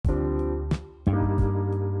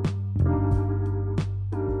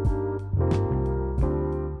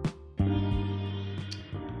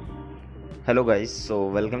Hello guys, so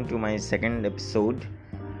welcome to my second episode.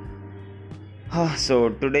 So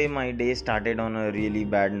today my day started on a really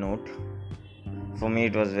bad note. For me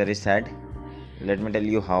it was very sad. Let me tell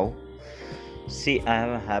you how. See, I have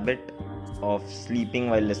a habit of sleeping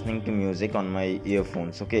while listening to music on my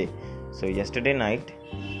earphones. Okay, so yesterday night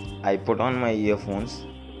I put on my earphones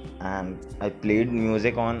and I played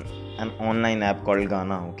music on an online app called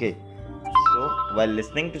Gaana. Okay, so while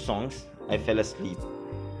listening to songs I fell asleep.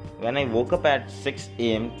 When I woke up at 6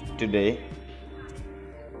 a.m. today,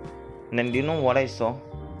 then do you know what I saw?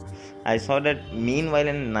 I saw that meanwhile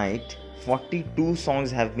in the night, 42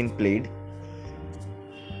 songs have been played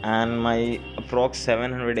and my approx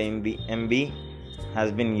 700 MB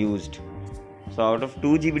has been used. So out of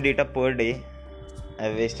 2 GB data per day, I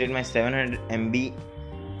wasted my 700 MB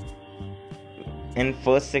in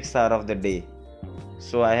first 6 hours of the day.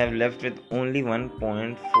 So I have left with only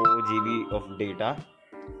 1.4 GB of data.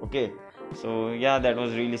 Okay, so yeah, that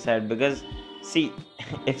was really sad because see,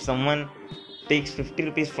 if someone takes 50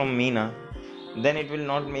 rupees from me now, then it will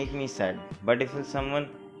not make me sad. But if someone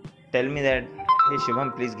tell me that, hey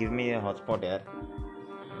Shubham, please give me a hotspot here,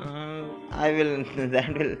 I will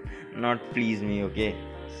that will not please me. Okay,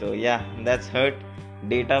 so yeah, that's hurt.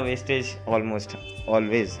 Data wastage almost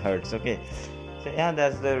always hurts. Okay, so yeah,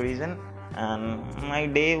 that's the reason. And my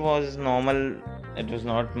day was normal. It was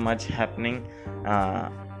not much happening.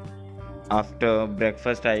 After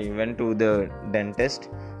breakfast I went to the dentist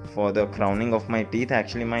for the crowning of my teeth.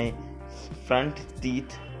 Actually my front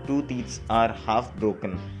teeth, two teeth are half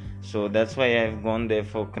broken, so that's why I've gone there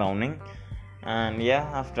for crowning. And yeah,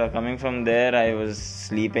 after coming from there I was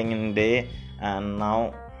sleeping in day, and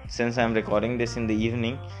now since I'm recording this in the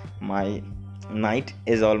evening, my night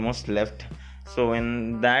is almost left. So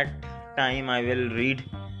in that time I will read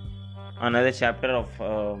another chapter of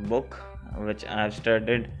a book which I've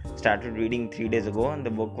started reading 3 days ago, and the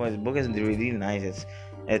book is really nice.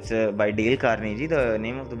 It's by Dale Carnegie. The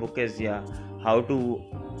name of the book is how to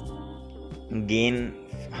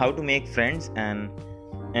make friends and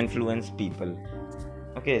influence people.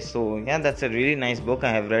 Okay, so yeah, that's a really nice book.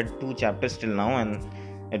 I have read 2 chapters till now, and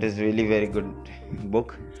it is really very good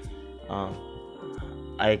book.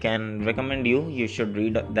 I can recommend you should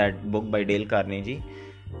read that book by Dale Carnegie.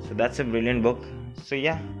 So that's a brilliant book. So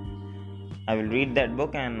yeah, I will read that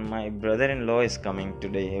book, and my brother-in-law is coming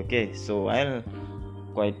today. Okay, so I'll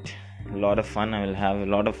quite a lot of fun. I will have a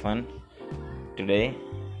lot of fun today.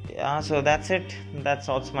 Yeah, so that's it. That's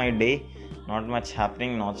what's my day. Not much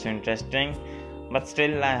happening, not so interesting, but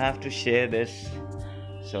still I have to share this.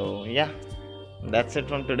 So yeah, that's it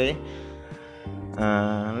from today.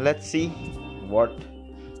 Let's see what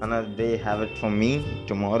another day have it for me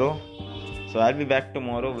tomorrow. So I'll be back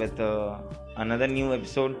tomorrow with another new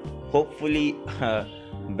episode, hopefully a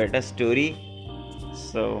better story.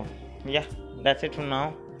 So yeah, that's it from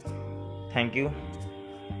now. Thank you.